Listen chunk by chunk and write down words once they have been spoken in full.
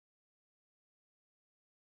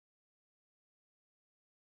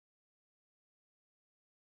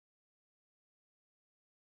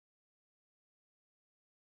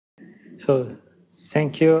So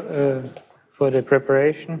thank you for the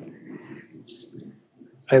preparation.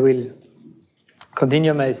 I will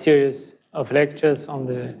continue my series of lectures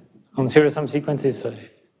on zero-sum sequences. So the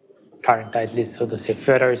current title is, so to say,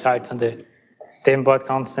 further results on the Davenport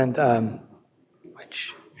constant,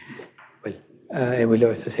 which, well, I will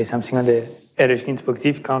also say something on the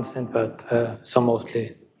Erich-Ginzburg-Sieve constant, but so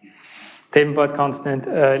mostly Davenport constant.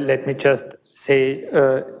 Let me just say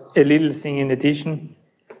a little thing in addition,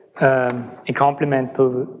 a complement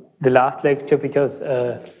to the last lecture, because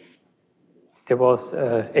there was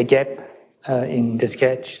a gap in the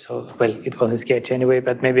sketch. So, well, it was a sketch anyway,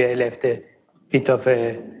 but maybe I left a bit of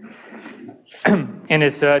an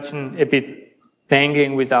assertion a bit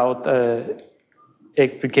dangling without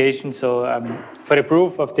explication. So for the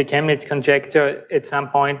proof of the Chemnitz conjecture, at some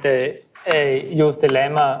point I used the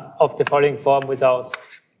lemma of the following form without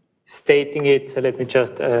stating it. So let me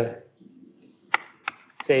just say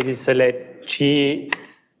this. So let G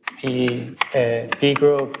be a B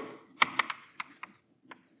group,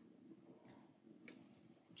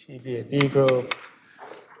 G be a B group,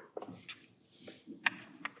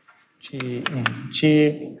 G in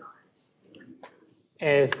G,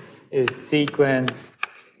 S is sequence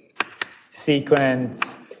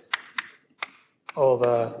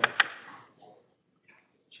over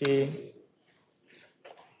G,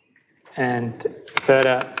 and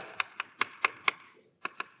further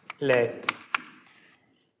let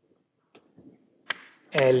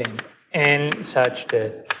L in N such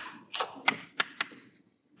that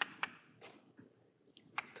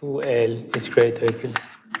 2L is greater or equal to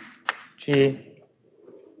G.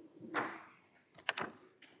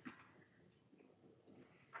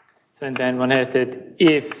 So, and then one has that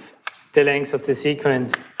if the length of the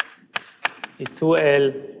sequence is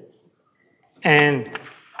 2L and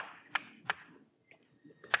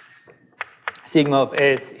sigma of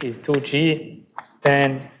S is 2G,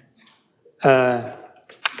 then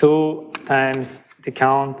 2 times the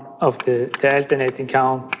count of the alternating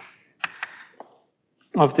count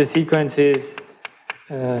of the sequences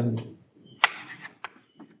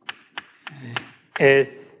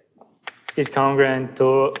S is congruent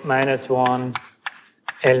to -1,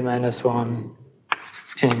 L minus 1,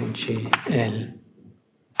 and G, L,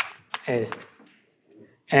 S.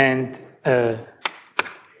 And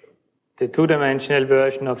the two-dimensional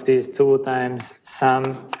version of this 2 times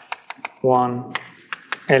sum 1,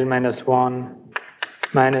 L minus 1,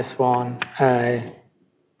 minus 1, I,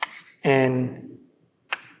 N,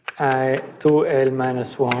 I, 2L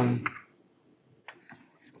minus 1,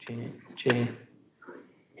 G,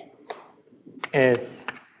 S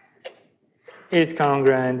is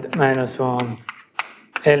congruent -1,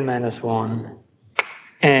 L minus 1,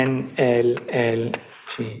 N, L, L,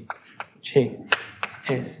 G,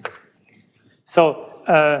 S. So,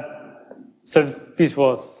 so this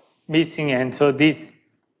was missing, and so this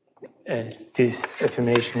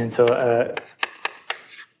affirmation, and so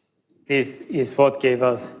this is what gave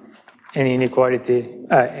us an inequality,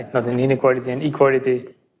 not an inequality, an equality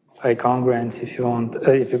by congruence, if you want,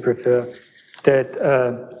 if you prefer, that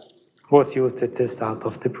was used at the start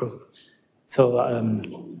of the proof. So, I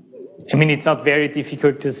mean, it's not very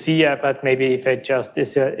difficult to see, but maybe if I just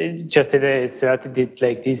asserted it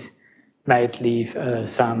like this, might leave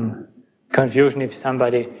some confusion if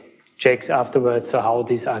somebody checks afterwards, so how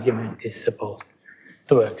this argument is supposed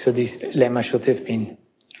to work. So this lemma should have been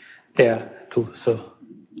there too, so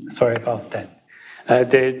sorry about that.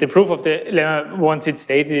 The proof of the lemma, once it's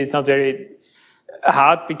stated, it's not very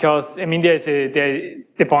hard, because, I mean,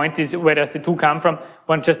 the point is, where does the 2 come from?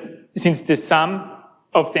 One just, since the sum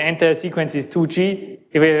of the entire sequence is 2G,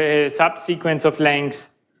 if we have a subsequence of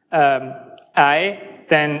length I,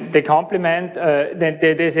 then the complement, then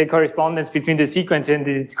there's a correspondence between the sequence and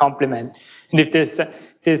its complement. And if the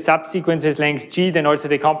subsequence has length G, then also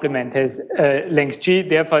the complement has length G,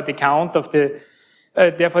 therefore the count of the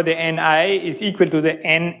therefore the Ni is equal to the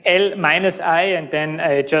Nl minus I, and then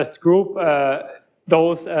I just group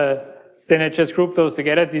those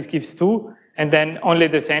together. This gives 2, and then only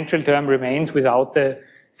the central term remains without the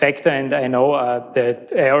factor, and I know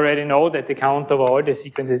that I already know that the count of all the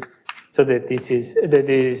sequences, so that this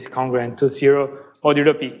is congruent to 0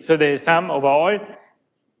 modulo B. So the sum of all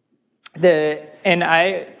the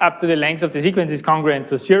Ni up to the length of the sequence is congruent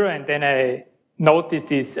to 0, and then I notice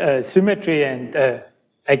this symmetry, and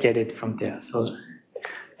I get it from there. So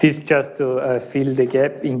this just to fill the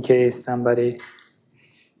gap in case somebody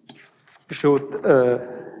should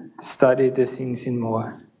study the things in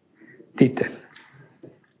more detail.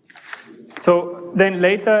 So then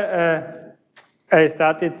later I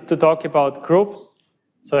started to talk about groups.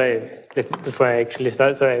 So before I actually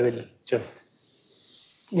start, so I will just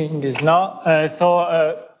doing this now.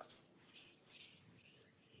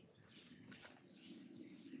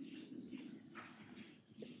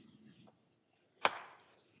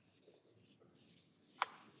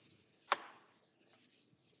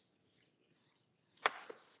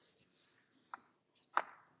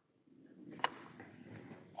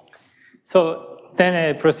 So then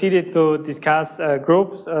I proceeded to discuss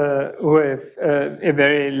groups who have a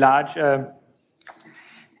very large, a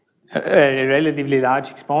relatively large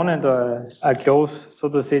exponent, or are close, so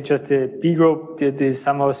to say, just a B group that is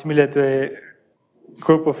somehow similar to a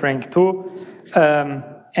group of rank 2,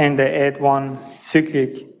 and I add one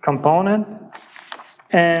cyclic component.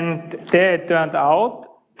 And there it turned out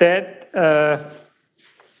that,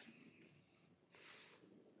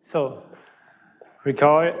 so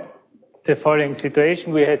recall the following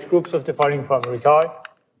situation. We had groups of the following form, recall.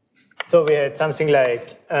 So we had something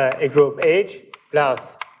like a group H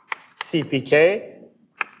plus CPK,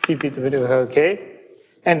 CP to the K,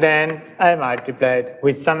 and then I multiplied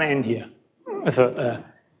with some n here. So,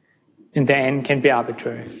 and the n can be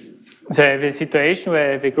arbitrary. So I have a situation where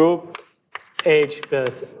I have a group H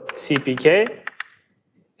plus CPK,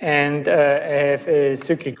 and I have a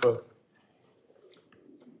cyclic group.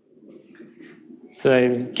 So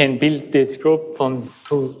I can build this group from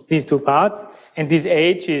these two parts, and this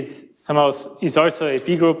H is also a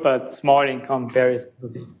B group, but small in comparison to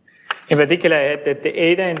this. In particular, I had that the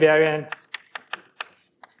eta invariant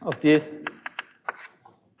of this,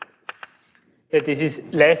 that this is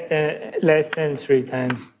less than 3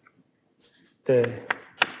 times the,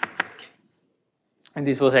 and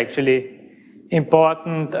this was actually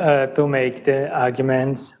important to make the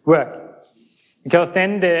arguments work. Because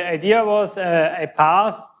then the idea was I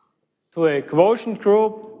pass to a quotient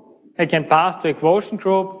group, I can pass to a quotient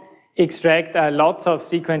group, extract lots of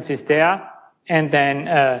sequences there, and then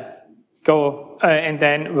go and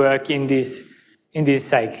then work in this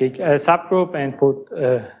cyclic subgroup and put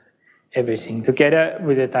everything together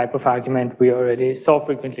with a type of argument we already saw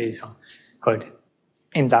frequently, so called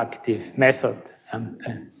inductive method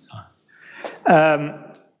sometimes. So.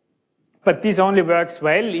 But this only works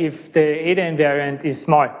well if the eta invariant is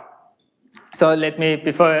small. So let me,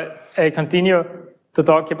 before I continue to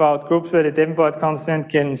talk about groups where the Davenport constant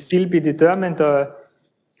can still be determined, or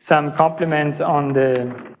some compliments on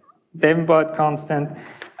the Davenport constant,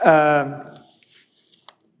 I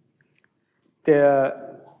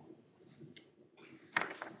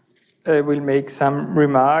will make some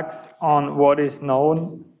remarks on what is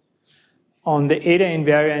known on the eta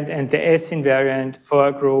invariant and the S invariant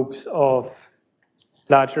for groups of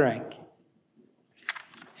larger rank.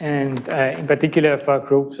 And in particular for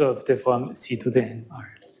groups of the form C to the N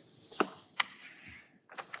R.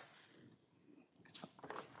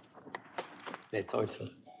 Let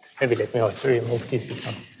me also remove this.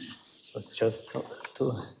 It's just so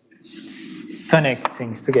to connect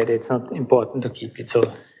things together. It's not important to keep it.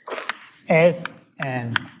 So S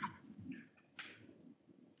and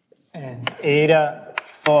eta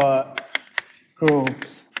for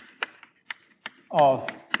groups of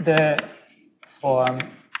the form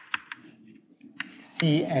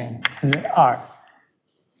Cn to the R.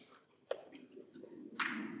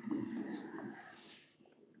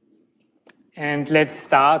 And let's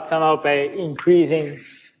start somehow by increasing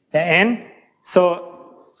the n.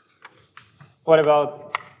 So what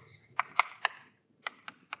about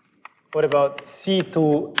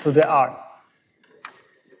C2 to the R?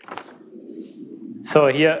 So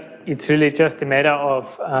here it's really just a matter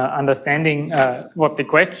of understanding what the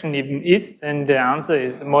question even is, and the answer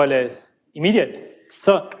is more or less immediate.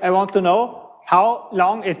 So I want to know how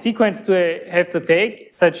long a sequence do I have to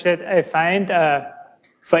take such that I find,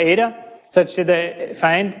 for eta, such that I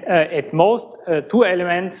find at most 2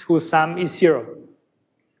 elements whose sum is 0.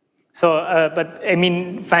 So, but I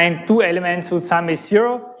mean, find 2 elements whose sum is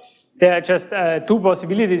 0. There are just 2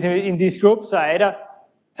 possibilities in this group. So either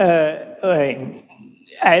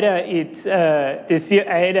it's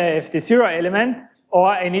either have the 0 element, or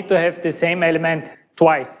I need to have the same element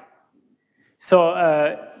twice. So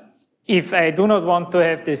if I do not want to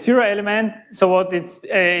have the 0 element, so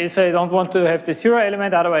I don't want to have the 0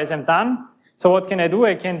 element, otherwise I'm done. So what can I do?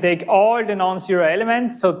 I can take all the non-zero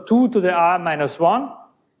elements, so 2 to the R minus 1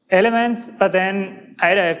 elements, but then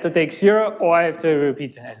either I have to take 0 or I have to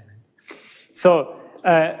repeat an element. So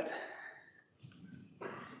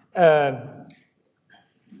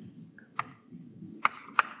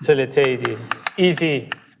so let's say it is easy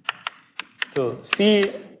to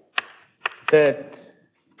see that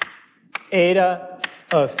eta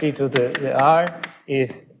of C to the R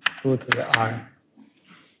is 2 to the R.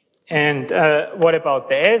 And what about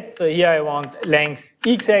the s? So here I want length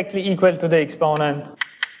exactly equal to the exponent.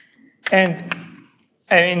 And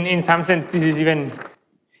in some sense, this is even,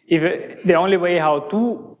 if the only way how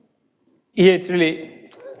to, here it's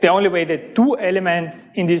really, the only way that two elements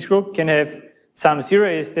in this group can have sum 0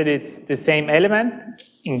 is that it's the same element,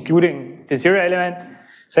 including the 0 element.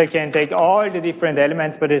 So I can take all the different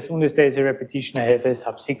elements, but as soon as there's a repetition, I have a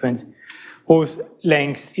subsequence whose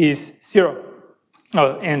length is 0.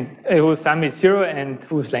 Oh, and whose sum is 0 and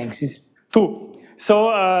whose length is 2. So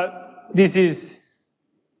this is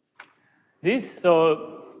this. So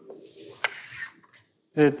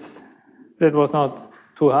that was not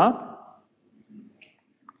too hard.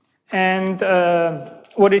 And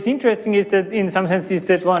what is interesting is that in some sense is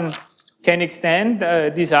that one can extend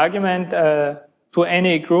this argument to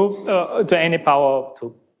any group, to any power of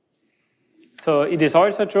 2. So it is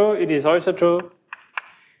also true, it is also true,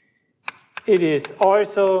 it is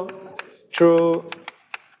also true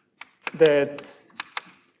that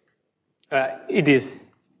it is,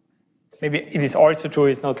 maybe it is also true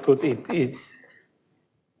is not good, it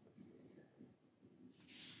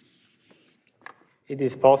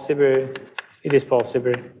is possible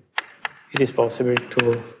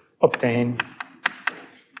to obtain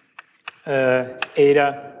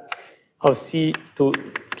eta of C to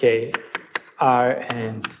K R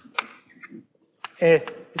and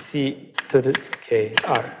SC to the K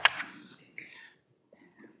R.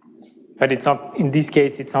 But it's not, in this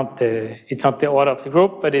case, it's not the order of the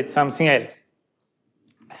group, but it's something else.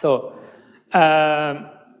 So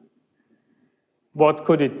what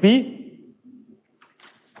could it be?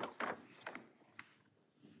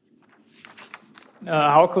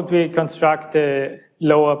 How could we construct the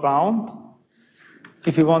lower bound?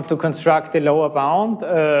 If we want to construct the lower bound,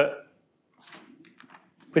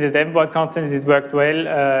 with the Davenport constant, it worked well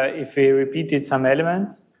if we repeated some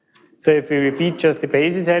elements. So if we repeat just the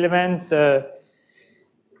basis elements,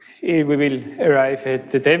 we will arrive at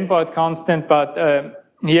the Davenport constant. But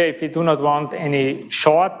here, if we do not want any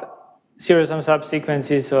short zero-sum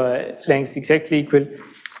subsequences or lengths exactly equal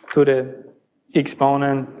to the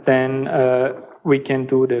exponent, then we can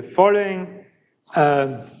do the following.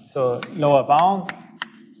 So lower bound.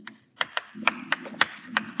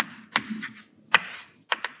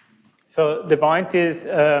 So the point is,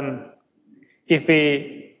 if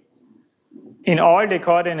we, in all the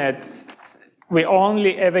coordinates, we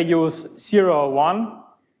only ever use 0 or 1,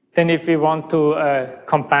 then if we want to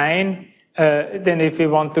combine, then if we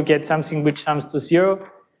want to get something which sums to 0,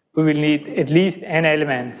 we will need at least n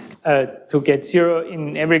elements to get 0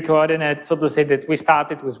 in every coordinate, so to say that we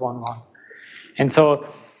started with 1, 1. And so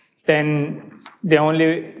then the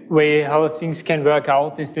only way how things can work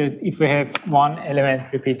out is that if we have one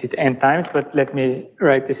element repeated n times, but let me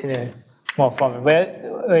write this in a more formal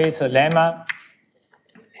way. So lemma,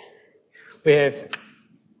 we have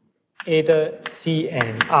either C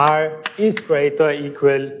and R is greater or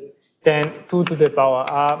equal than 2 to the power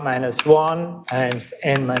R minus 1 times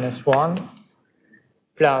n minus 1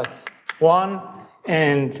 plus 1,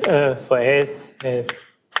 and for S, we have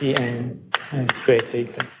Cn greater or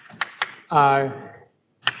equal R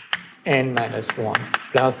n minus 1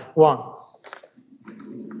 plus 1.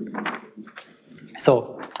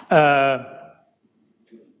 So,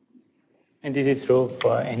 and this is true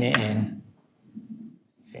for any n,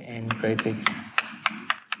 say n greater or equal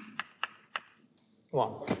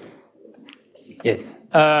 1. Yes.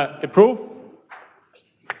 The proof.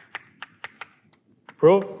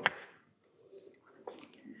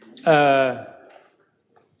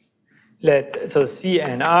 So C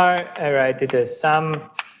and R, I write it as sum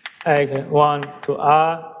 1 to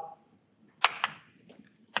R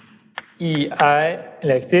EI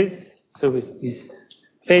like this. So with these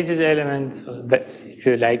basis elements, so if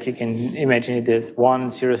you like, you can imagine it as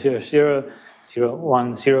 1, 0, 0, 0, 0,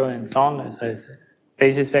 1, 0, and so on as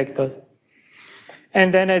basis vectors.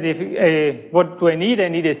 And then what do I need? I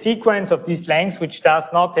need a sequence of these lengths which does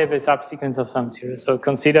not have a subsequence of some 0. So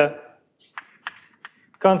consider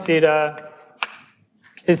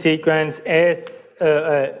the sequence as,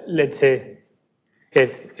 let's say,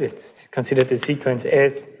 let's consider the sequence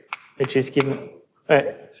S, which is given,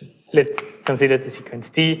 let's consider the sequence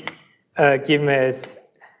T, given as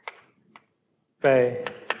by,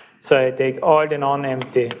 so I take all the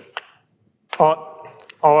non-empty, all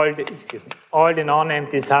the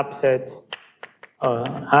non-empty subsets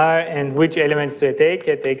on R, and which elements do I take?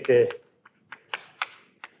 I take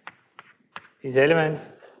these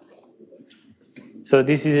elements. So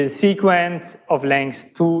this is a sequence of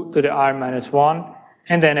length 2 to the R minus 1,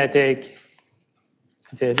 and then I take,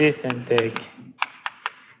 consider this and take,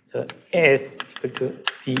 so S equal to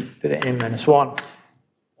d to the n minus 1.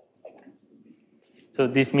 So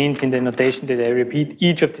this means in the notation that I repeat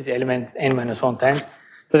each of these elements n minus 1 times.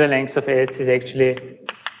 So the length of S is actually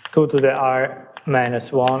 2 to the r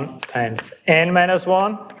minus 1 times n minus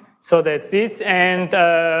 1. So that's this. And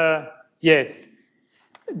yes,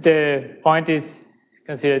 the point is,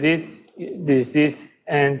 consider this, this,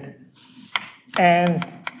 and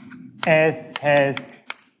S has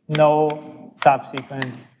no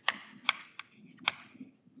subsequence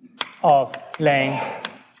of length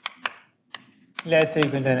less or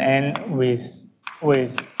equal than n with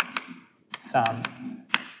some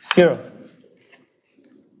 0.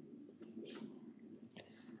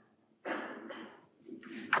 Yes.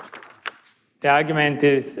 The argument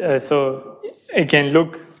is, so I can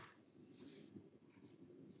look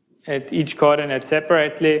at each coordinate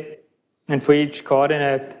separately, and for each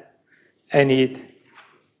coordinate I need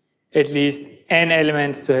at least n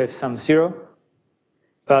elements to have some 0,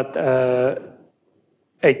 but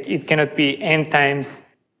it cannot be n times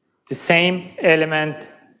the same element,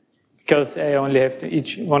 because I only have to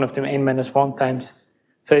each one of them n minus 1 times,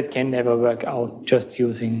 so it can never work out just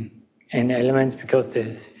using n elements, because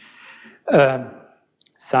there's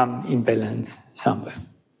some imbalance somewhere.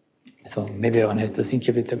 So maybe one has to think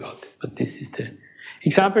a bit about it, but this is the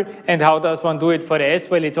example. And how does one do it for the S?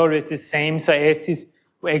 Well, it's always the same. So S is,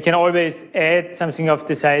 I can always add something of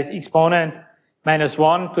the size exponent minus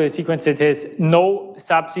 1 to a sequence that has no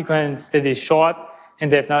subsequence that is short,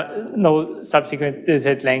 and they have no subsequence that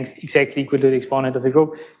has length exactly equal to the exponent of the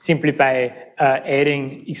group, simply by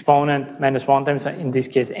adding exponent minus 1 times, in this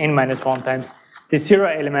case n minus 1 times the 0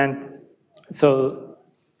 element. So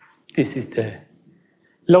this is the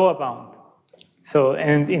lower bound. So,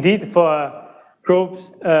 and indeed for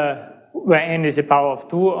groups where n is a power of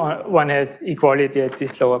 2, one has equality at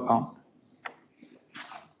this lower bound.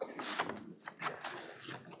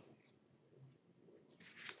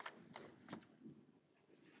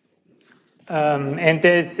 And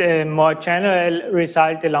there's a more general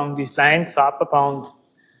result along these lines. So upper bound.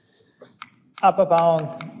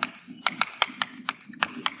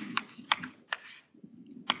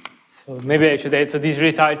 So maybe I should add, so these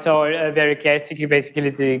results are very classical. Basically,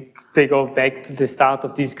 they go back to the start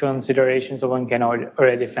of these considerations, so one can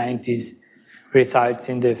already find these results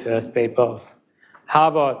in the first paper of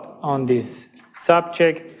Harvard on this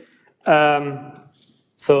subject.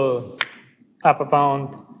 So upper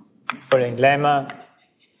bound following lemma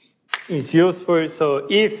is useful. So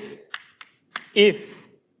if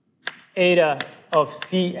eta of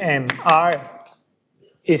CMR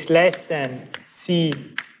is less than C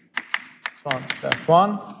 1 plus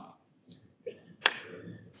 1,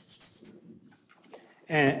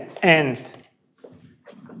 and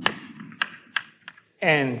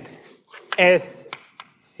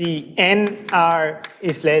SCNR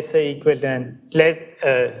is less or equal than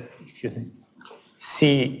CN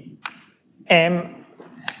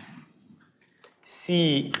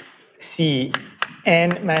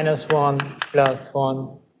minus 1 plus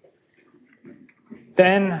 1,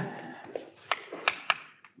 then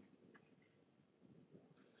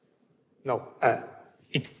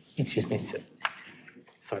excuse me,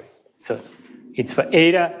 sorry. So it's for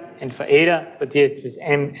eta and for eta, but here it's with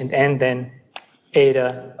m and n, then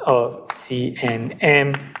eta of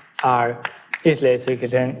CNM R is less or equal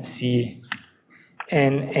than CNM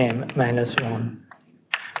minus 1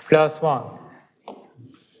 plus 1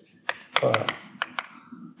 for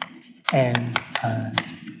n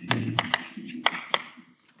C.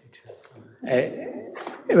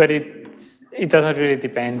 But it doesn't really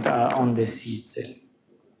depend on the C itself.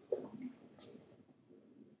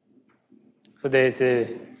 So there's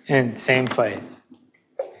and same for S.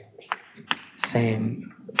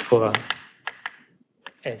 Same for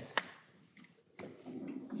S.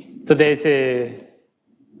 So there's a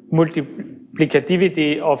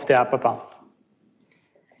multiplicativity of the upper bound.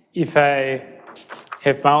 If I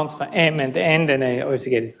have bounds for m and n, then I also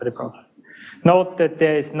get it for the problem. Note that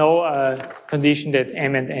there is no condition that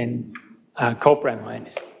m and n are coprime or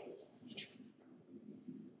anything.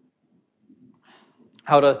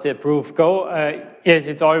 How does the proof go? Yes,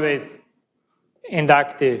 it's always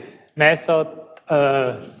inductive method.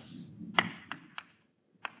 The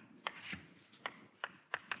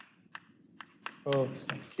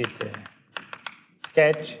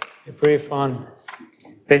sketch, a brief one.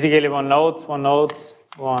 Basically, one notes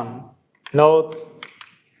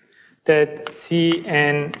that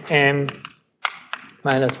CNM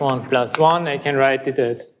minus 1 plus 1, I can write it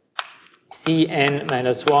as Cn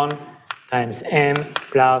minus 1 times m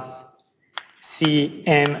plus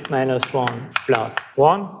Cm minus 1 plus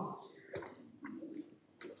 1.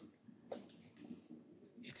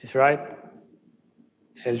 Is this right?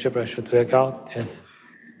 Algebra should work out, yes.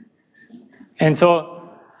 And so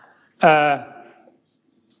I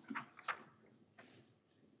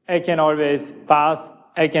can always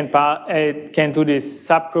I can do this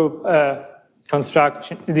subgroup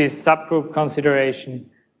construction, this subgroup consideration,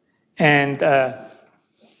 and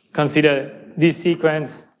consider this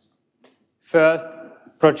sequence first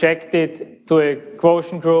projected to a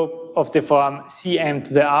quotient group of the form Cm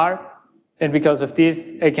to the R. And because of this,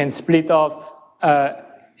 I can split off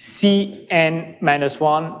Cn minus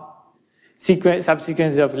 1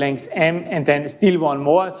 subsequences of length m, and then still one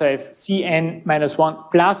more. So I have Cn minus 1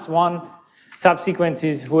 plus 1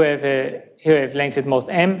 subsequences who have length at most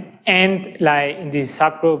m and lie in this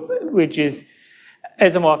subgroup, which is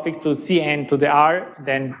isomorphic to Cn to the R.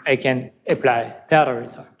 Then I can apply the other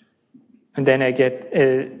result. And then I get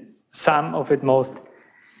a sum of at most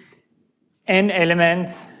n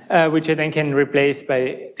elements, which I then can replace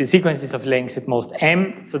by the sequences of lengths at most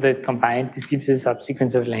m, so that combined this gives a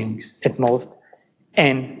subsequence of lengths at most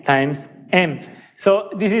n times m. So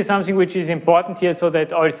this is something which is important here, so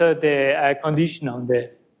that also the condition on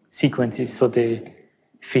the sequences, so they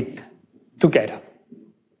fit together.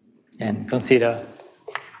 And consider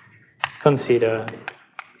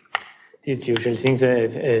these usual things,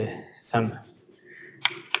 some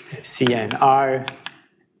C and R,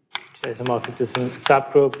 which is isomorphic to some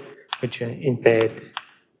subgroup, which I embed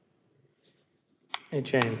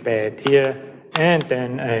here, and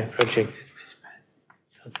then I project it with my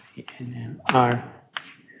CNMR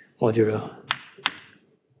modulo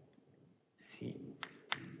C.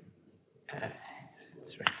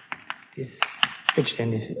 That's right. This, which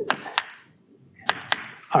then is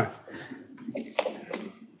R.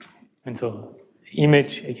 And so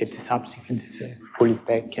image, I get the subsequences, I pull it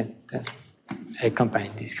back, and then I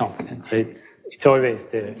combine these constants. So it's always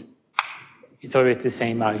the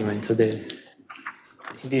same argument. So there's,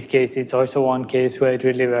 in this case, it's also one case where it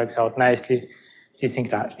really works out nicely. This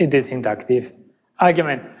inductive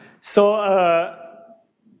argument. So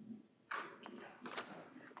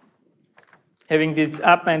having this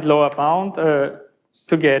upper and lower bound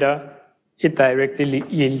together, it directly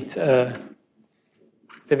yields the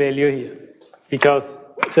value here. Because,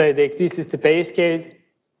 so I take this is the base case,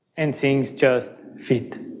 and things just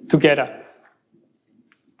fit together.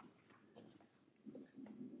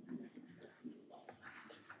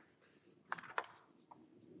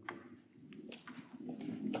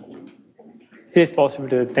 It is possible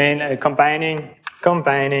to obtain combining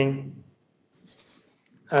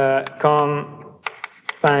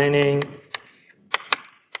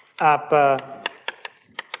upper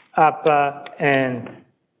and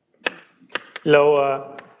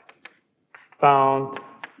lower bound,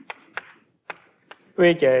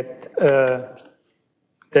 we get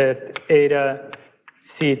that eta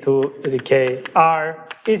C to the k R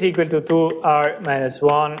is equal to 2R minus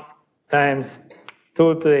 1 times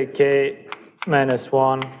 2 to the k minus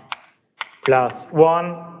 1 plus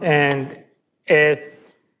 1, and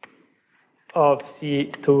S of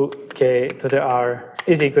C to k to the R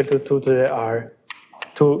is equal to 2 to the R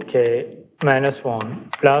 2k minus 1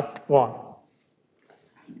 plus 1.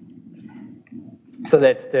 So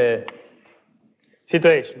that's the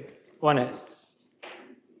situation one has.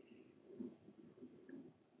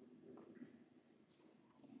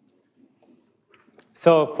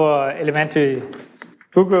 So for elementary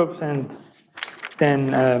two groups and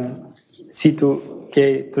then C to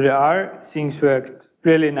K to the R, things worked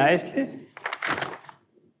really nicely.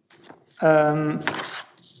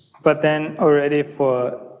 But then already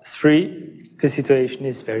for 3, the situation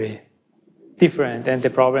is very different and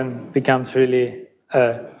the problem becomes really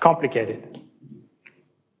complicated.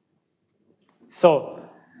 So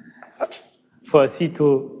for C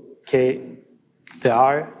to K to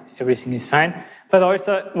R, everything is fine. But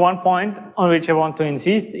also one point on which I want to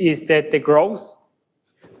insist is that the growth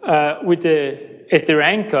as the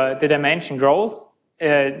rank, the dimension grows,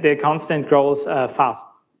 the constant grows fast.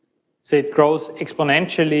 So it grows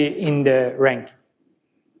exponentially in the rank.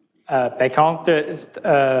 By contrast,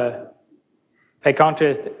 the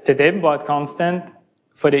Davenport constant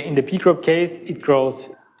in the P group case, it grows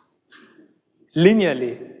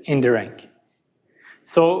linearly in the rank.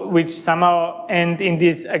 So, which somehow, and in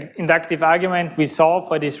this inductive argument we saw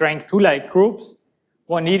for these rank 2-like groups,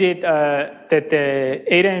 one needed that the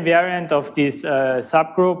eta invariant of this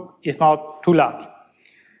subgroup is not too large.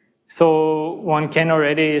 So one can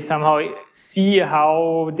already somehow see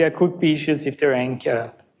how there could be issues if the rank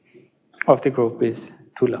of the group is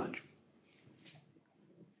too large.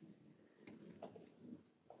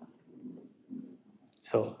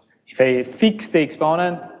 So if I fix the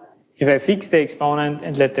exponent if I fix the exponent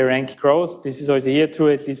and let the rank grow, this is also here true,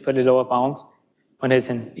 at least for the lower bounds, one has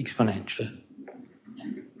an exponential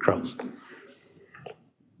growth.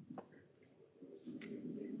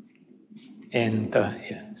 And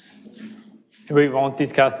yeah. We won't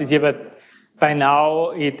discuss this here, but by now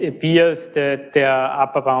it appears that there are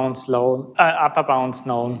upper bounds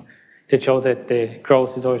known that show that the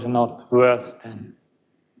growth is also not worse than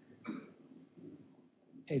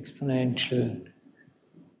exponential.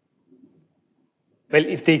 Well,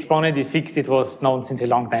 if the exponent is fixed, it was known since a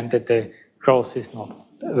long time that the growth is not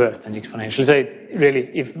worse than exponential. So it really,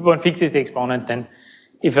 if one fixes the exponent, then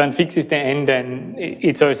if one fixes the n, then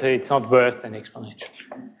it's not worse than exponential.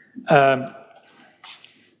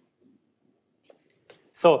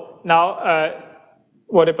 So now,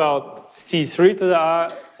 what about C3 to the R?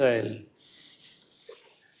 So I'll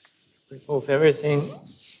remove everything.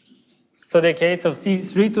 So the case of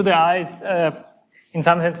C3 to the R is in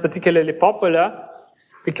some sense particularly popular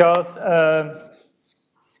because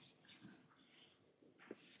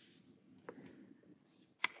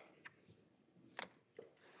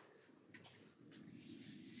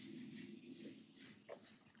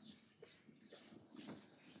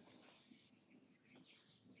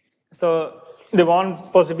so the one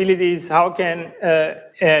possibility is how can I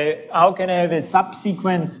have a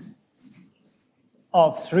subsequence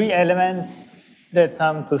of 3 elements that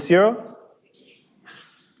sum to 0?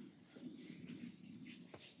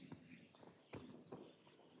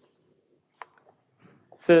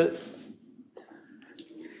 So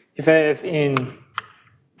if I have in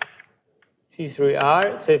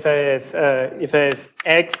C3R, so if I have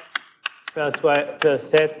x plus y plus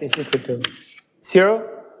z is equal to 0,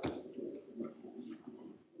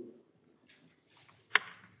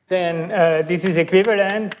 then this is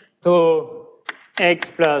equivalent to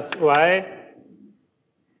x plus y,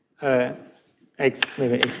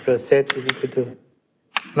 maybe x plus z is equal to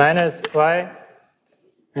minus y,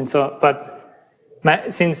 and so, but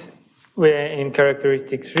since we're in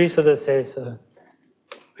characteristic 3, so that says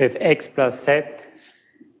we have x plus z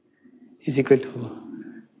is equal to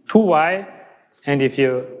 2y, and if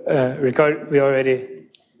you recall, we already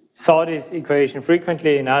saw this equation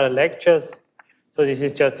frequently in other lectures. So this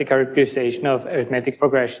is just a characterization of arithmetic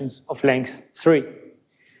progressions of length 3.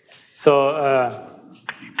 So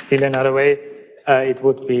still another way, it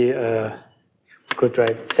would be, we could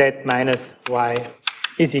write z minus y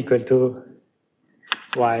is equal to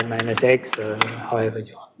y minus x, however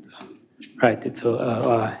you want to write it. So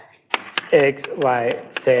x, y,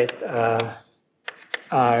 z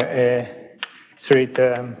are a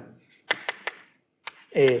 3-term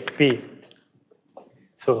A, B.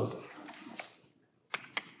 So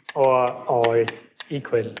or all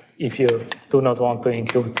equal if you do not want to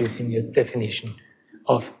include this in your definition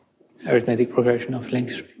of arithmetic progression of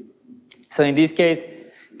length 3. So in this case,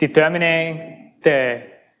 determining the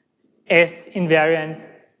S invariant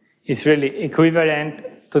is really equivalent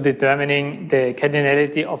to determining the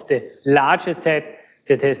cardinality of the largest set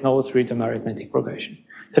that has no 3-term arithmetic progression.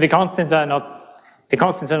 So the constants are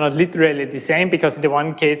not literally the same, because in the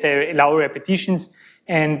one case I allow repetitions,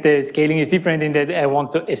 and the scaling is different in that I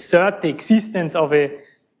want to assert the existence of a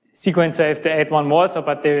sequence, so I have to add one more. So,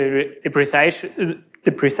 but the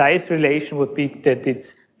precise relation would be that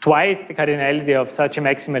it's twice the cardinality of such a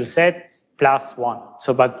maximal set plus 1.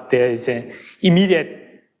 So, but there is an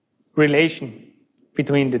immediate relation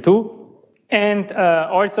between the two. And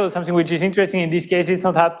also something which is interesting in this case, it's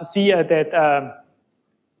not hard to see that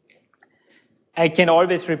I can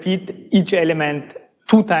always repeat each element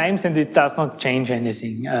 2 times and it does not change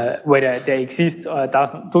anything, whether they exist or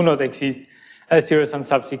do not exist zero-sum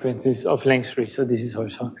subsequences of length 3. So this is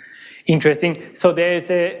also interesting. So there is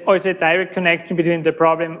also a direct connection between the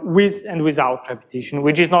problem with and without repetition,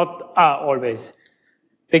 which is not always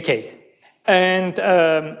the case. And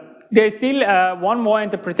there is still one more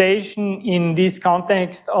interpretation in this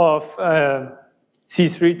context of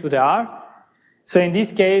C3 to the R. So in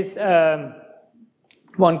this case,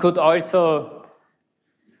 one could also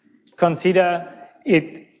consider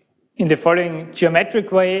it in the following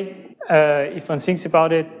geometric way, if one thinks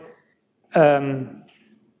about it. In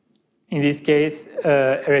this case,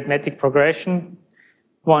 arithmetic progression.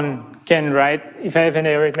 One can write, if I have an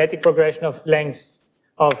arithmetic progression of length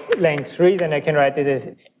 3, then I can write it as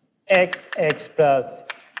x plus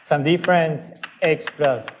some difference, x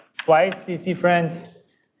plus twice this difference.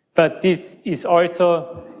 But this is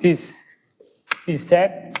also this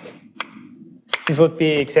set. This would be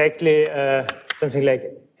exactly something like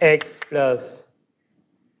x plus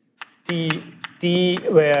d,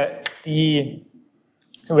 where d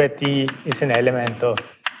is an element of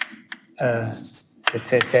let's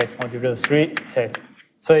say set modulo 3 set.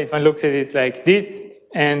 So if one looks at it like this,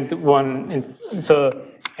 and one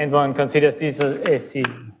considers this as this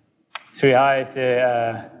 3R as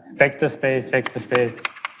a vector space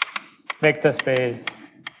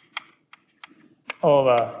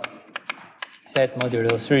over set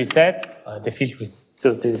modulo 3 set, the field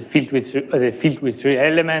with 3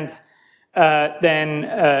 elements, then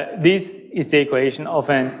this is the equation of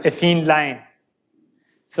an affine line.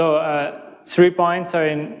 So 3 points are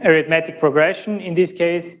in arithmetic progression in this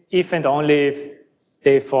case, if and only if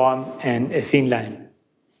they form an affine line.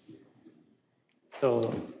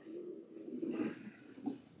 So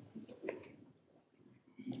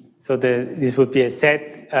this would be a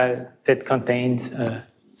set that contains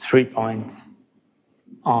 3 points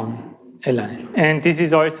on a line. And this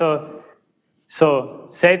is also, so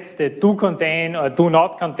sets that do contain or do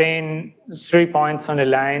not contain 3 points on a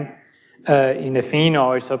line in affine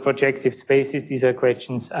or also projective spaces. These are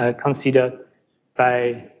questions considered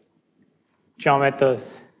by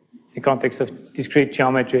geometers in the context of discrete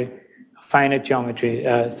geometry, finite geometry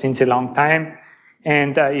since a long time.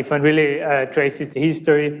 And if one really traces the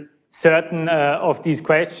history, certain of these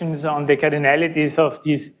questions on the cardinalities of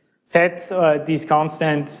these sets or these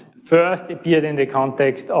constants first appeared in the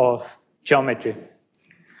context of geometry.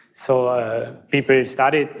 So people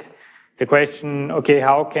studied the question, okay,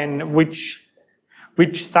 how can, which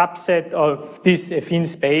subset of this affine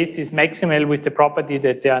space is maximal with the property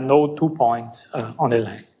that there are no 2 points on a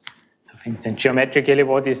line? So for instance, geometrically,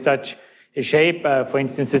 what is such a shape? For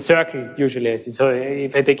instance, a circle usually is. So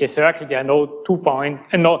if I take a circle, there are no 2 points,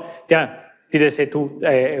 did I say 2?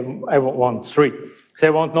 I want 3. So I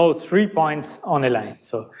want no 3 points on a line.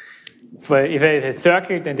 So if I have a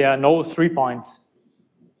circle, then there are no 3 points.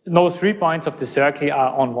 No 3 points of the circle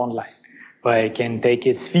are on one line. Or I can take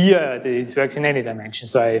a sphere that works in any dimension.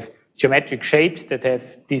 So I have geometric shapes that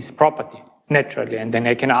have this property naturally. And then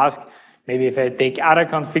I can ask, maybe if I take other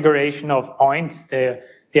configuration of points, there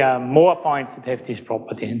are more points that have this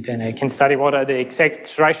property. And then I can study what are the exact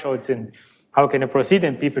thresholds and how can I proceed.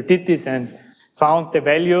 And people did this and found the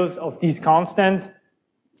values of these constants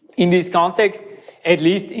in this context, at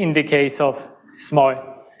least in the case of small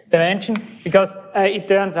dimensions, because it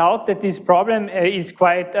turns out that this problem is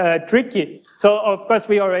quite tricky. So of course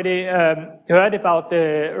we already heard about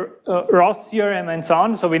the Ross theorem and so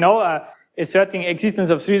on. So we know asserting existence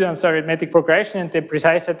of 3-terms arithmetic progression and the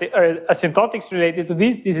precise asymptotics related to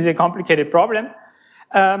this. This is a complicated problem.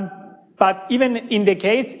 But even in the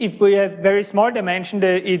case, if we have very small dimension,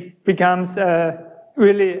 it becomes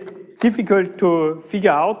really difficult to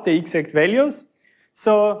figure out the exact values.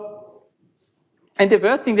 So, and the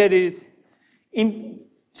first thing that is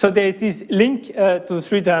so there is this link to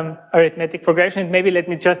 3-term arithmetic progression. Maybe let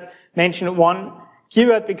me just mention one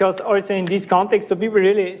keyword, because also in this context, so people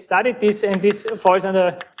really studied this, and this falls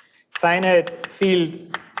under finite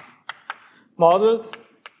field models.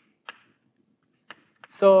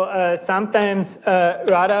 So sometimes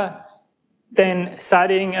rather than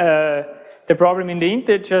studying the problem in the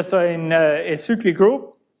integers or in a cyclic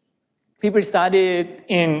group, people study it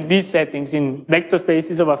in these settings, in vector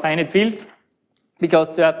spaces over finite fields,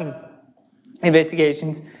 because certain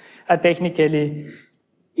investigations are technically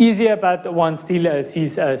easier, but one still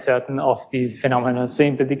sees certain of these phenomena. So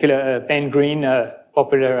in particular, Ben Green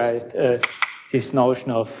popularized this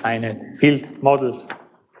notion of finite field models,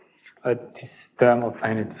 this term of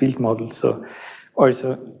finite field models. So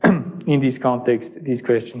also in this context, these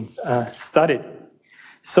questions are studied.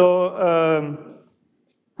 So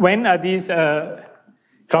when are these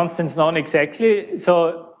constants known exactly?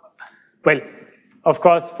 So, well, of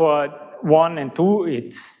course, for 1 and 2,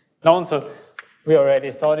 it's known. So we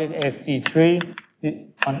already saw this as C3.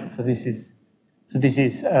 So this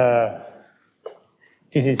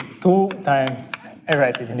is 2 times, I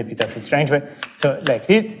write it in a bit of a strange way. So like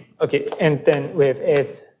this, okay, and then we have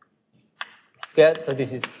S squared. So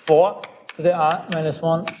this is 4 to the R minus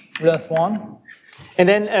 1 plus 1. And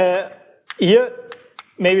then here,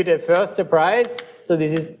 maybe the first surprise. So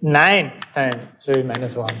this is 9 times 3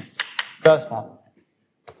 minus 1 plus 1.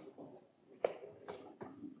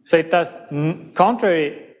 So it does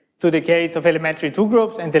contrary to the case of elementary 2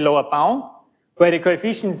 groups and the lower bound, where the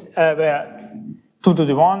coefficients were 2 to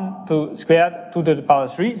the 1, 2 squared, 2 to the power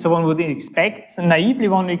 3. So one would expect, naively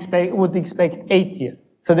one would expect 8 here.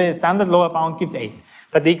 So the standard lower bound gives 8,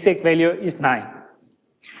 but the exact value is 9.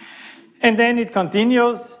 And then it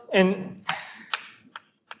continues in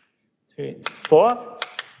 3, 4.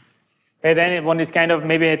 And then one is kind of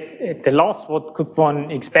maybe at the loss. What could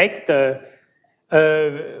one expect?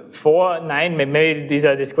 4, 9, maybe these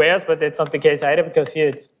are the squares, but that's not the case either, because here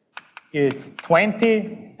it's it's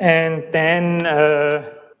 20, and then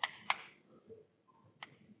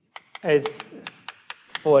as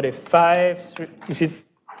 45, is it?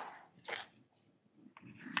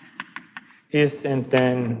 Is, and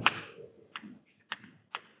then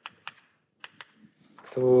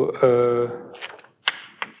to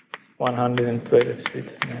 112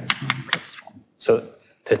 plus 1. So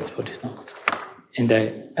that's what is now. And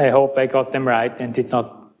I hope I got them right and did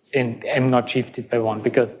not, and I'm not shifted by one,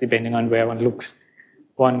 because depending on where one looks,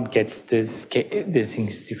 one gets the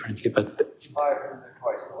things differently. But 5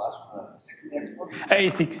 twice, the last one, 6 the next one?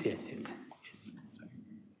 6, yes. Sorry.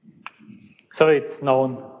 So it's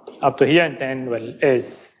known up to here, and then, well,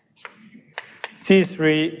 as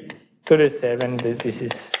C3 to the 7, this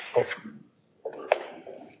is 4.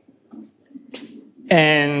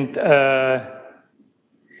 And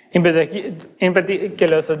in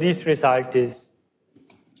particular, so this result is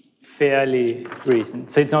fairly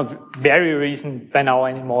recent. So it's not very recent by now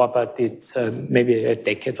anymore, but it's maybe a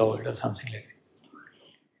decade old or something like this.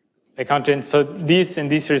 I can't change. So this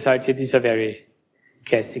and this result here, these are very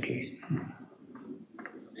classical.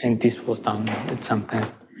 And this was done at some time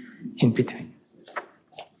in between.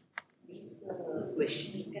 These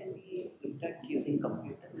questions can be looked at using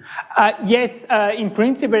computers? Yes, in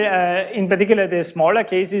principle, in particular the smaller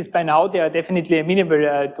cases, by now they are definitely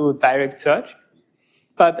amenable to direct search.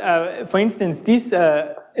 But for instance, this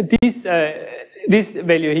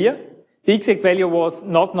value here, the exact value was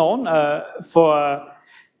not known for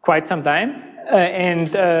quite some time.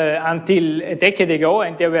 And until a decade ago,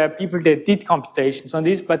 and there were people that did computations on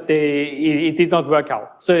this, but it did not work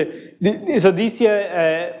out. So this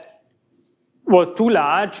year was too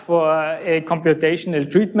large for a computational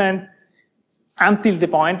treatment until the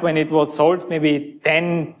point when it was solved maybe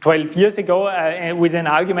 10, 12 years ago with an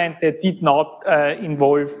argument that did not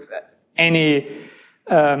involve any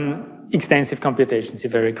extensive computations,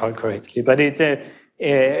 if I recall correctly. But it's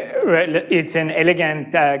an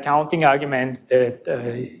elegant counting argument that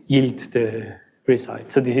yields the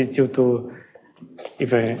result. So this is due to,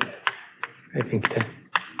 I think the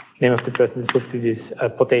name of the person who proved it is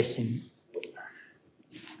Potechin.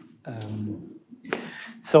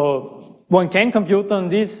 So one can compute on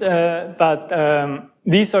this, but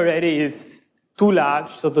this already is too large,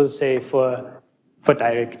 so to say, for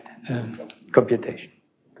direct computation.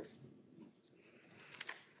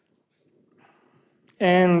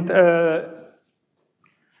 And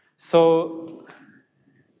so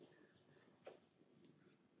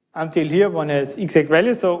until here one has exact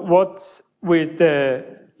values. So what's with the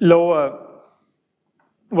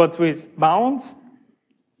what's with bounds?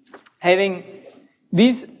 Having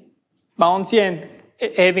these bounds here and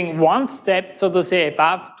having one step, so to say,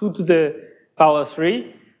 above 2 to the power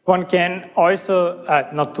 3, one can also,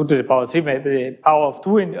 not 2 to the power 3, maybe the power of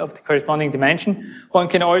 2 of the corresponding dimension, one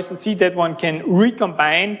can also see that one can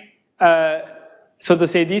recombine, so to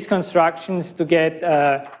say, these constructions to get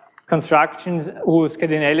constructions whose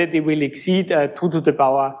cardinality will exceed 2 to the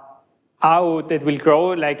power r, that will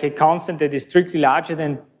grow like a constant that is strictly larger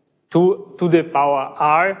than 2 to the power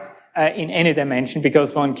r in any dimension,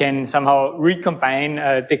 because one can somehow recombine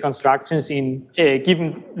the constructions in a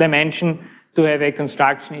given dimension to have a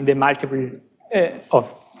construction in the multiple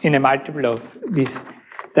of this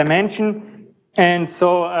dimension. And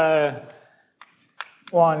so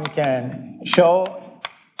one can show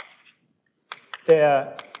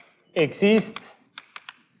there exists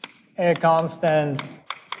a constant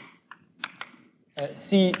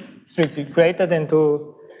c strictly greater than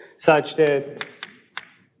 2 such that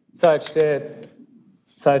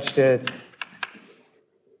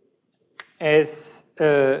as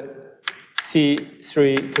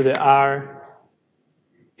C3 to the R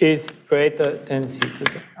is greater than C to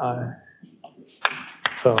the R.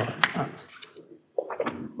 So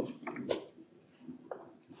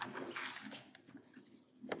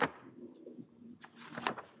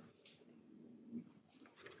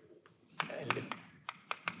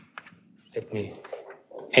let me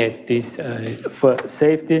add this for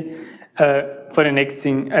safety. For the next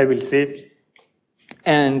thing I will say.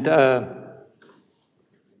 And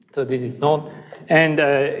so this is known. And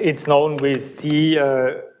it's known with C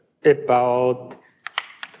about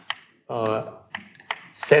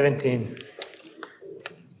 17.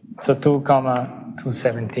 So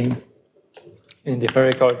 2,217. And if I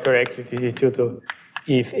recall correctly, this is due to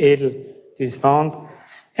if edel this bound.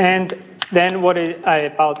 And then what is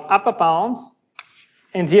about upper bounds?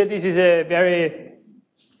 And here this is a very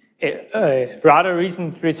rather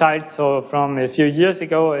recent result, so from a few years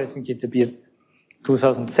ago, I think it appeared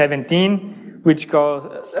 2017, which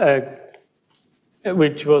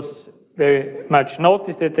was very much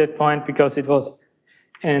noticed at that point because it was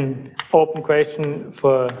an open question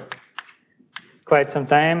for quite some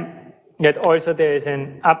time. Yet also there is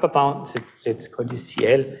an upper bound, let's call this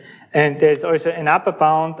CL, and there's also an upper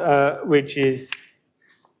bound which is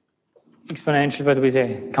exponential but with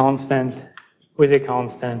a constant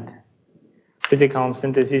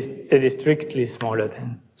that is strictly smaller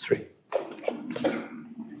than 3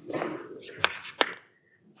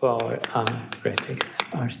 for our arithmetic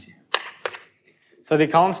RC. So the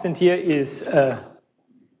constant here is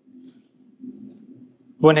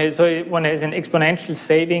one has an exponential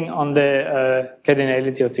saving on the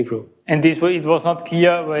cardinality of the group, and it was not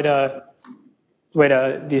clear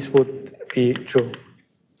whether this would be true.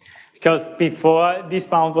 Because before this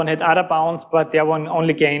bound, one had other bounds, but there one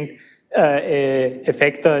only gained a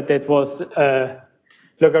factor that was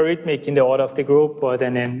logarithmic in the order of the group, or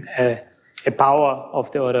then a power of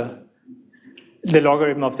the order, the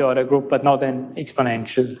logarithm of the order group, but not an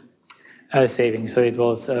exponential saving. So it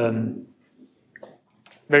was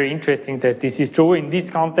very interesting that this is true in this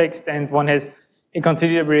context, and one has a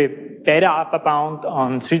considerably better upper bound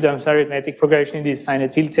on 3 terms arithmetic progression in this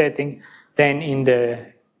finite field setting than in the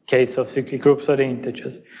case of cyclic groups or the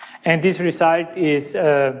integers. And this result is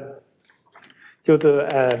due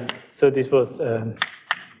to, so this was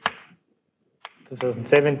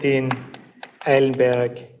 2017,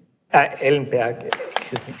 Eilenberg,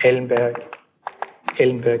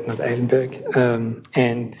 not Eilenberg,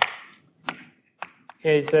 and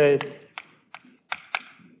here is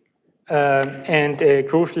and a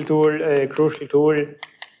crucial tool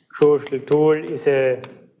is a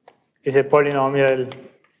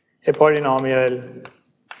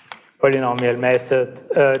polynomial method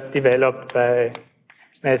developed by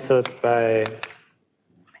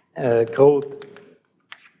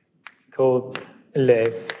Groth,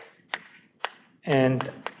 Lev,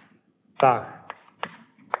 and Bach.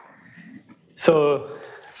 So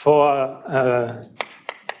for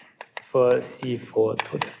C4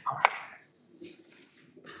 to the R.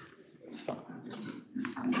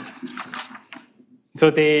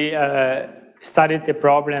 So they studied the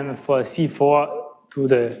problem for C4 to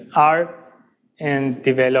the R and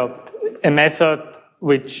developed a method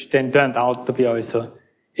which then turned out to be also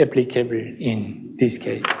applicable in this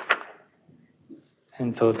case.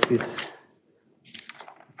 And so this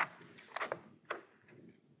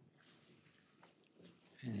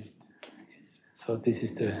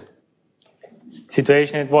is the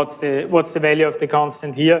situation. And what's the value of the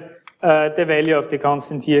constant here? The value of the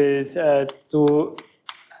constant here is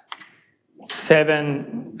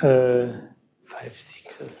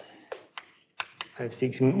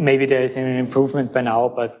 2.756. Maybe there is an improvement by now,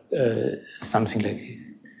 but something like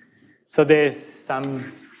this. So there's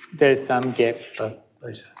some gap, but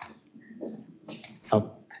it's not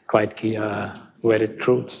quite clear where the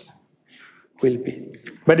truths will be.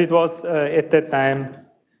 But it was at that time.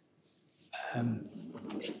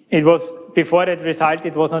 It was before that result.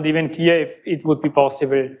 It was not even clear if it would be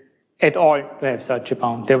possible at all to have such a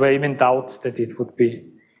bound. There were even doubts that it would be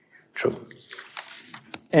true.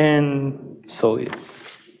 And so this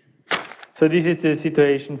is the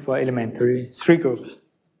situation for elementary 3 groups.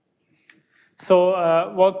 So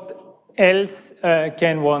what else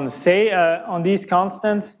can one say on these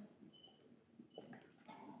constants?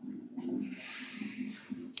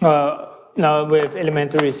 Now we have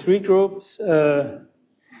elementary 3 groups.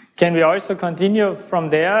 Can we also continue from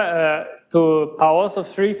there to powers of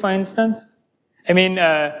 3, for instance? I mean,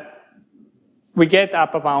 we get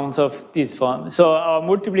upper bounds of this form. So our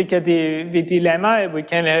multiplicativity lemma,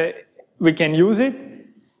 we can use it.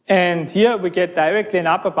 And here we get directly an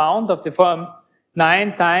upper bound of the form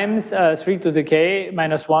 9 times 3 to the k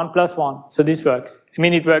minus 1 plus 1. So this works. I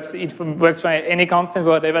mean, it works for any constant,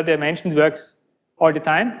 whatever dimensions, works all the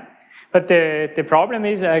time. But the problem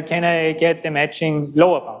is, can I get the matching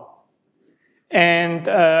lower bound? And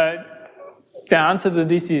the answer to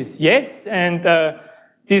this is yes. And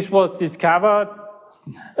this was discovered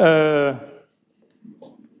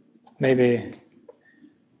maybe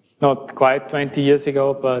not quite 20 years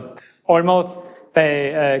ago, but almost,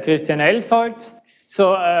 by Christian Elsolz.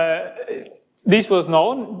 So this was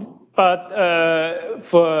known, but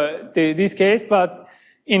for this case, but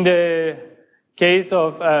in the case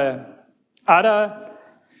of other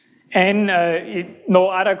n, no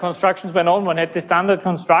other constructions were known. One had the standard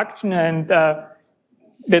construction, and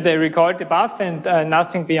that I recalled above, and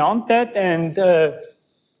nothing beyond that. And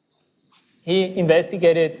he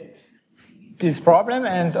investigated this problem,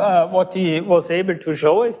 and what he was able to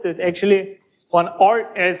show is that actually one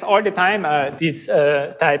has all the time this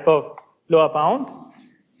type of lower bound.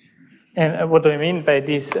 And what do I mean by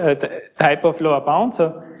this type of lower bound?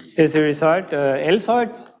 So as a result,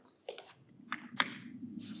 L-sorts,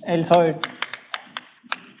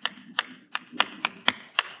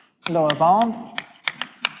 lower bound.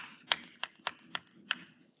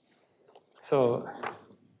 So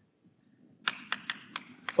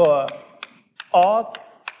for odd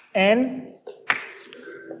n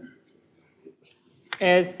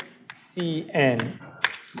SCn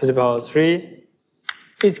to the power 3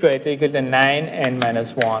 is greater or equal to 9n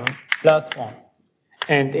minus 1 plus 1.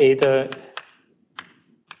 And either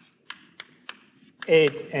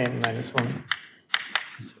 8n minus 1.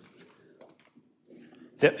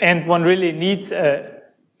 And one really needs,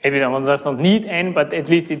 maybe one does not need n, but at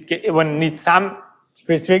least one needs some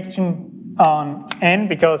restriction on n,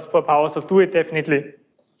 because for powers of 2 it definitely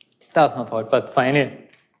does not hold, but for any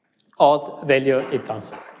odd value it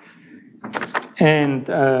does. And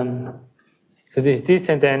so this is this,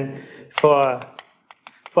 and then for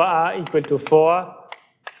r equal to 4,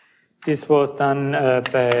 this was done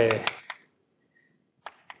by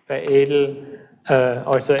Edel,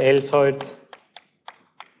 also L-sorts,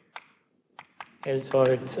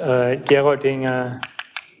 Geroldinger,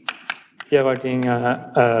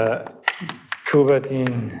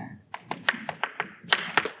 Coubertin,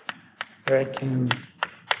 Rackham.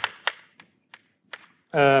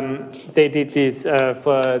 They did this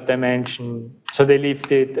for dimension, so they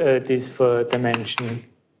lifted this for dimension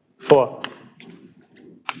 4.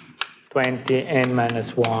 20n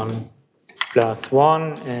minus 1 plus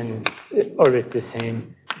 1, and always the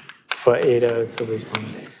same for eta, so with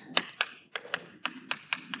 1 less.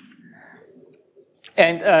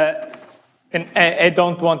 And I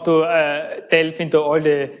don't want to delve into all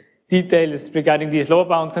the details regarding this lower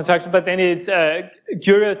bound construction, but then it's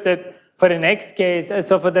curious that for the next case,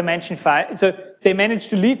 so for dimension 5, so they managed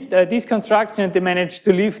to lift this construction and they managed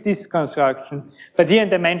to lift this construction. But here in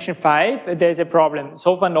dimension 5, there's a problem.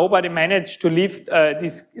 So far, nobody managed to lift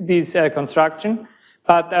this construction,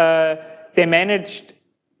 but they managed,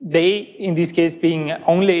 in this case being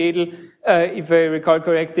only Edel, if I recall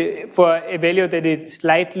correctly, for a value that is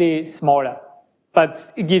slightly smaller,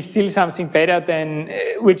 but it gives still something better than,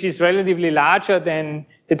 which is relatively larger than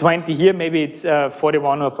the 20 here. Maybe it's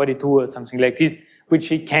 41 or 42 or something like this, which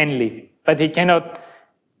he can lift, but he cannot,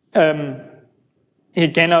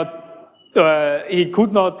 he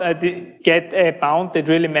could not get a bound that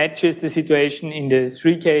really matches the situation in the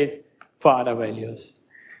 3 case for other values.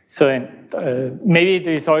 So maybe it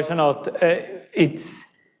is also not,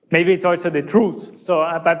 maybe it's also the truth. So,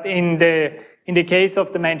 but in the case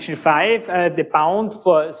of dimension 5, the bound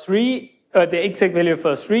for 3, the exact value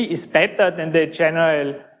for 3 is better than the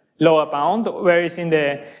general lower bound, whereas in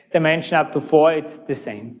the dimension up to 4, it's the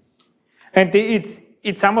same. And it's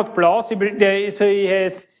somewhat plausible. So he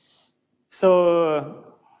has, so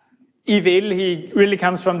Edel, he really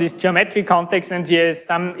comes from this geometric context, and he has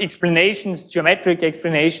some explanations, geometric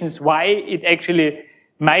explanations, why it actually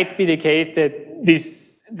might be the case that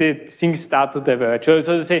that things start to diverge. So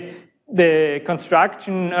to say, the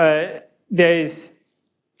construction, there is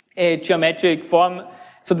a geometric form,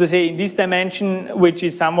 so to say, in this dimension, which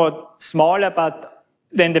is somewhat smaller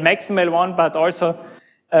than the maximal one, but also,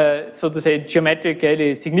 so to say,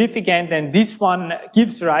 geometrically significant, and this one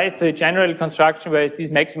gives rise to a general construction, whereas this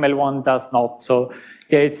maximal one does not. So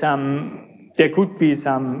there could be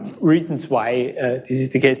some reasons why this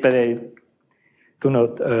is the case, but I do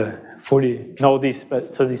not fully know this,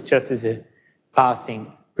 but so this just is a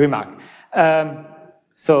passing remark.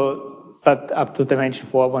 But up to dimension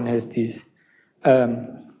 4, one has these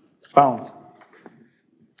bounds.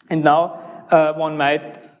 And now one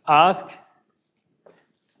might ask,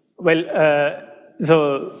 well,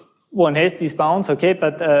 so one has these bounds, okay,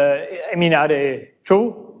 but I mean, are they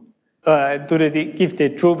true? Do they give the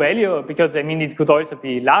true value? Because I mean, it could also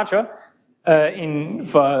be larger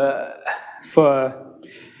for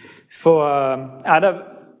other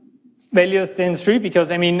values than 3,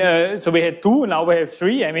 because I mean, so we had 2, now we have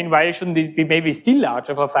 3. I mean, why shouldn't it be maybe still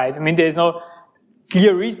larger for 5? I mean, there's no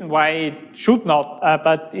clear reason why it should not,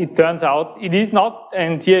 but it turns out it is not,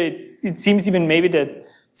 and here it seems even maybe that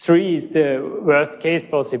 3 is the worst case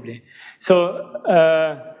possibly. So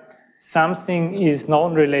something is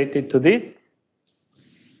non-related to this,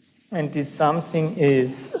 and this something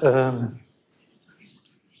is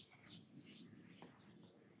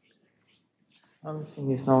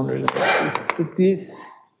non-related to this.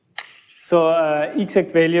 So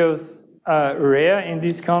exact values are rare in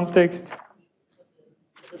this context.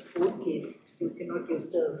 The 4th case, you cannot use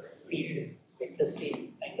the field vector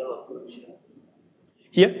space kind of approach.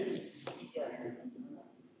 Here? Yeah.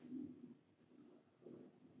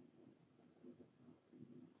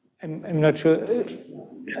 I'm not sure.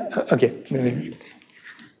 Okay, maybe.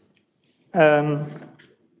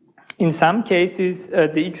 In some cases,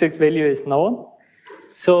 the exact value is known.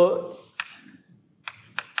 So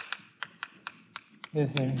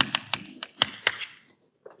this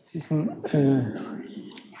is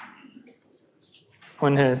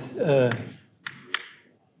one has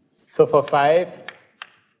so for 5,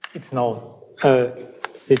 it's known.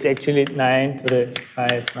 It's actually 9 to the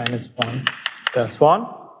 5 minus 1 plus 1.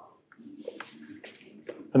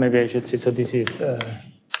 So maybe I should say, so this is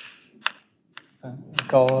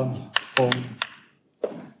go from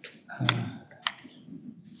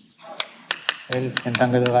self and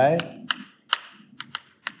Adhikari.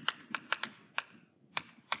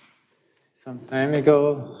 Some time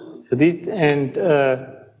ago. So this and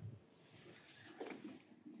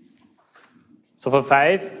so for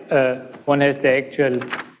 5, one has the actual,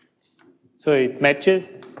 so it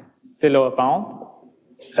matches the lower bound,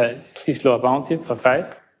 this lower bound here for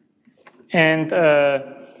 5. And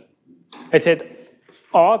I said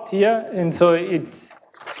odd here, and so it's,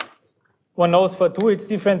 one knows for 2 it's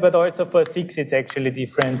different, but also for 6 it's actually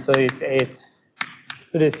different. So it's 8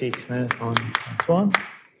 to the 6 minus 1 plus 1.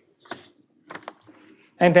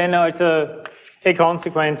 And then also a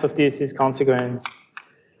consequence of this is consequence.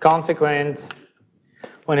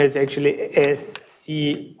 One has actually S,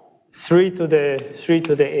 C, 3 to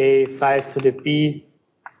the A, 5 to the B,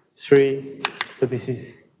 3. So this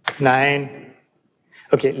is 9.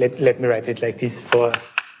 Okay, let me write it like this for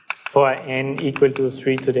n equal to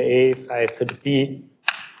 3 to the A, 5 to the B.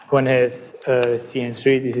 One has C and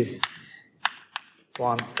 3. This is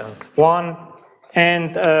 1 plus 1.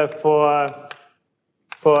 And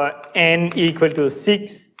for n equal to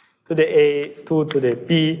 6 to the A, 2 to the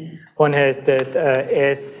B, one has that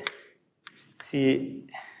S, C,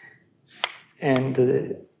 and to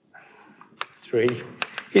the 3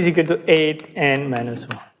 is equal to 8n minus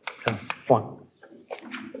 1 plus 1.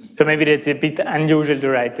 So maybe that's a bit unusual to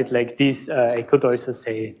write it like this. I could also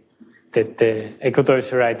say that I could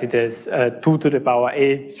also write it as 2 to the power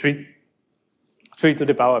A, 3 to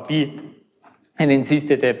the power B, and insist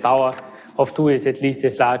that the power of 2 is at least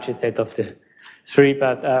as large as that of the 3.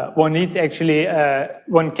 But one needs actually,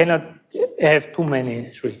 one cannot have too many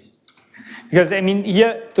 3s. Because, I mean,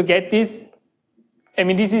 here to get this, I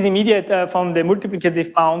mean, this is immediate from the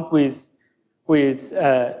multiplicative bound with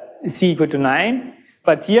C equal to 9.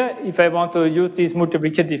 But here, if I want to use this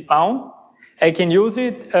multiplicative bound, I can use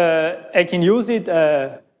it.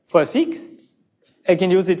 For 6. I can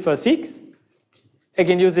use it for 6. I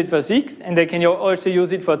can use it for 6, and I can also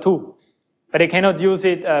use it for 2. But I cannot use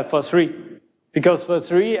it for 3, because for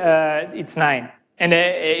 3 it's 9, and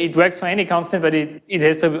it works for any constant, but it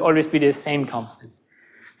has to always be the same constant.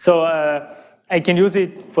 So I can use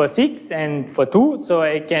it for 6 and for 2, so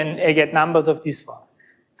I get numbers of this form.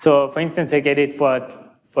 So for instance, I get it for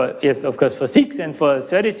yes, of course, for 6 and for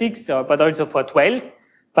 36, but also for 12,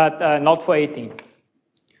 but not for 18.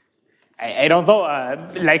 I don't know,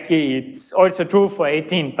 likely it's also true for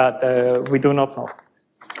 18, but we do not know.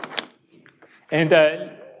 And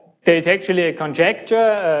there is actually a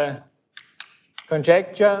conjecture,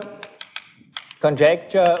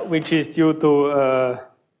 which is due to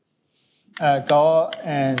Go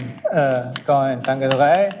and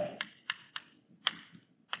Adhikari.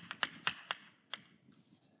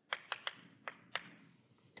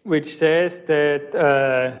 Which says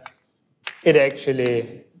that it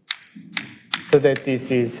actually, so that this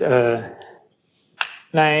is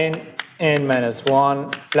 9n minus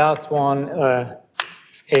 1 plus 1,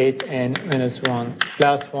 8n minus 1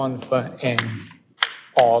 plus 1 for n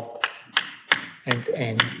odd and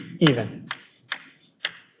n even.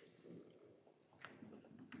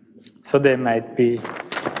 So there might be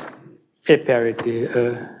a parity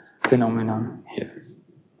phenomenon here.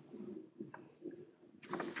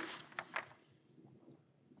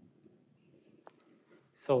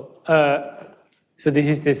 So this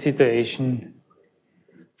is the situation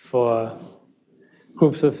for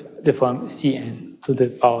groups of the form Cn to the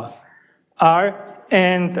power R.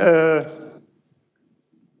 And I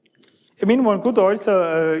mean, one could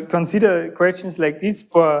also consider questions like this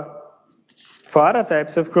for other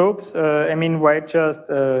types of groups. I mean, why just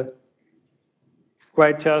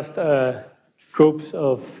groups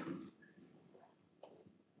of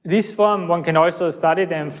this form? One can also study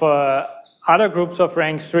them for other groups of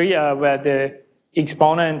rank 3 where the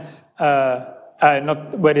exponents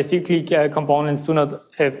not where the cyclic components do not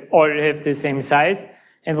all have the same size,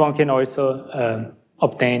 and one can also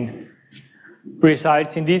obtain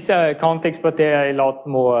results in this context, but they are a lot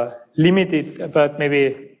more limited. But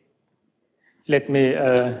maybe let me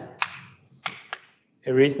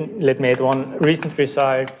let me add one recent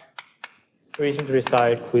result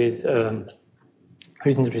with so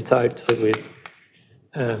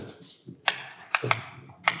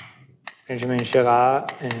Benjamin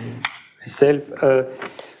Gerard and myself.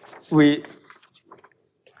 We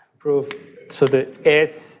proved so the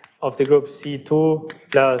S of the group C2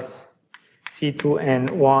 plus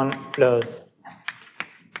C2N1 plus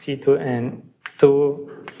C2N2, so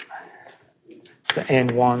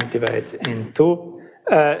N1 divides N2.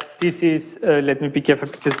 This is, let me be careful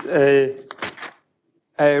because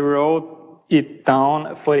I wrote it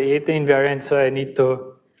down for the eta invariant, so I need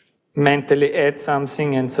to mentally add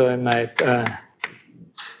something, and so I might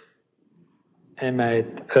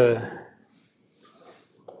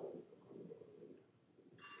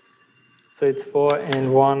so it's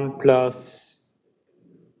 4N1 plus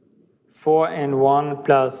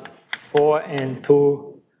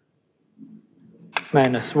 4N2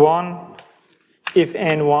 minus 1 if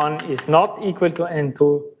N1 is not equal to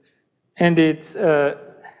N2, and it's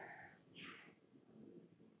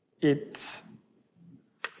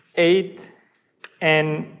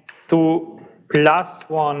 8N2 plus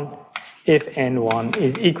 1 if N1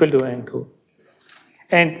 is equal to N2.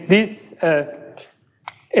 And this,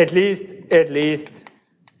 at least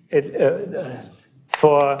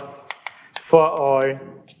for all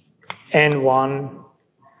N1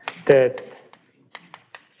 that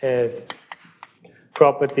have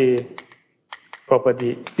property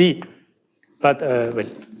D. But, well,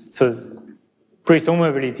 so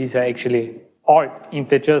presumably these are actually all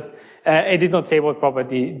integers. I did not say what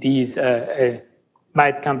property these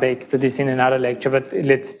might come back to this in another lecture, but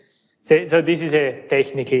let's say, so this is a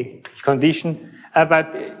technical condition,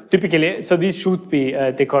 but typically, so this should be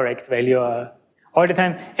the correct value all the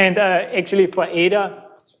time. And actually for eta,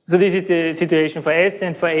 so this is the situation for S,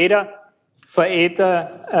 and for eta,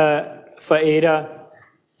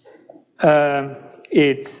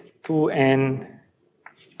 it's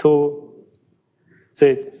 2N2,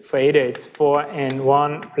 so for eta it's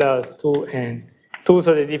 4N1 plus 2N2,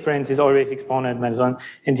 so the difference is always exponent minus 1,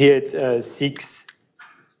 and here it's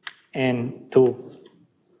 6N2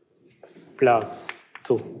 plus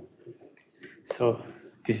 2. So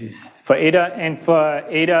this is for eta, and for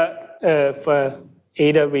eta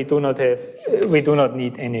we do not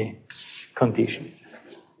need any condition,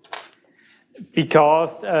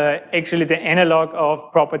 because actually the analog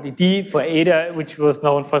of property D for eta, which was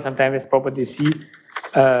known for some time as property C,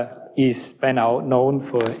 is by now known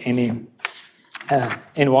for any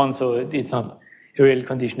N1, so it's not a real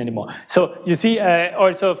condition anymore. So you see,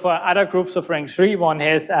 also for other groups of rank 3, one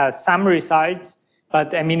has some results,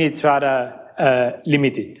 but I mean it's rather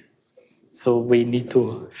limited. So we need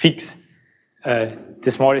to fix the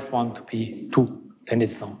smallest one to be 2, then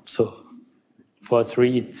it's known. So for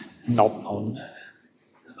 3, it's not known.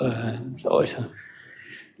 Also,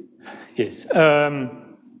 yes.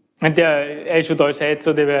 And I should also add,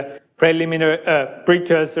 so there were preliminary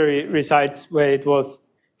precursory results where it was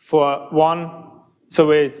for 1, so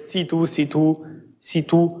where it's C2,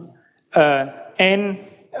 N,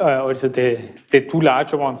 also the two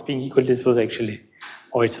larger ones being equal, this was actually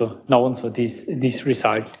also known. So this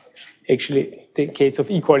result, actually, the case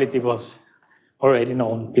of equality was already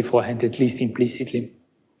known beforehand, at least implicitly.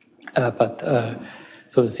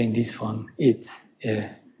 So in this one, it's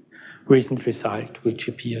a recent result which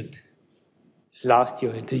appeared last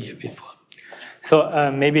year and the year before.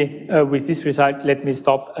 So maybe with this result, let me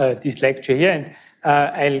stop this lecture here, and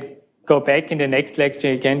I'll go back in the next lecture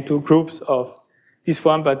again to groups of this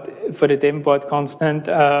form, but for the Davenport constant,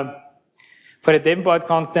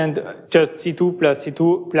 just C2 plus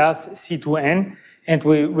C2 plus C2n, and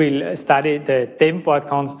we will study the Davenport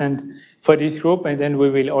constant for this group, and then we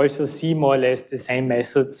will also see more or less the same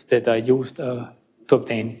methods that are used to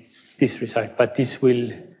obtain this result, but this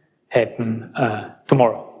will happen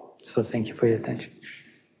tomorrow. So thank you for your attention.